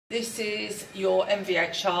This is your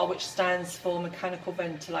MVHR, which stands for Mechanical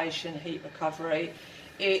Ventilation Heat Recovery.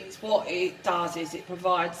 What it does is it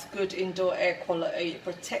provides good indoor air quality, it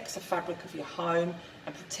protects the fabric of your home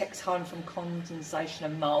and protects home from condensation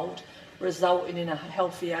and mould, resulting in a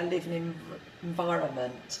healthier living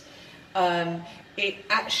environment. It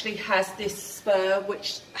actually has this spur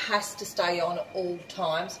which has to stay on at all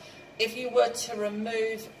times. If you were to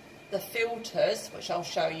remove the filters, which I'll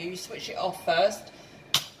show you, you switch it off first,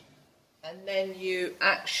 and then you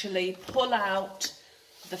actually pull out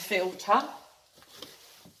the filter,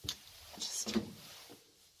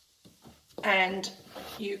 and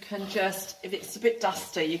you can just, if it's a bit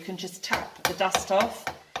dusty, you can just tap the dust off,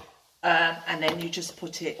 and then you just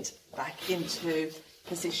put it back into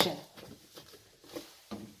position.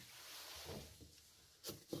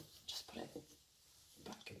 Just put it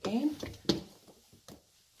back in.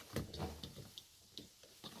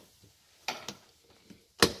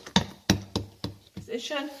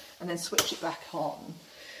 And then switch it back on.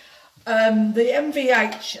 The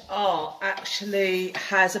MVHR actually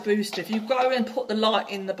has a booster. If you go and put the light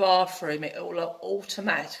in the bathroom, it will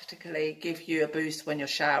automatically give you a boost when you're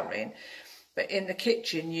showering. But in the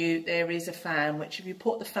kitchen, there is a fan, which if you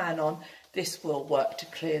put the fan on, this will work to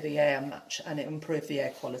clear the air much and it improve the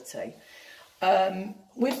air quality.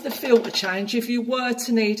 With the filter change, if you were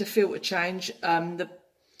to need a filter change,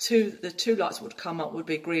 the two lights would come up would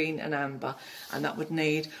be green and amber, and that would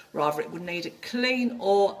need a clean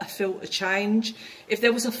or a filter change. If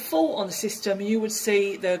there was a fault on the system, you would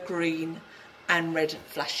see the green and red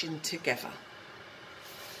flashing together.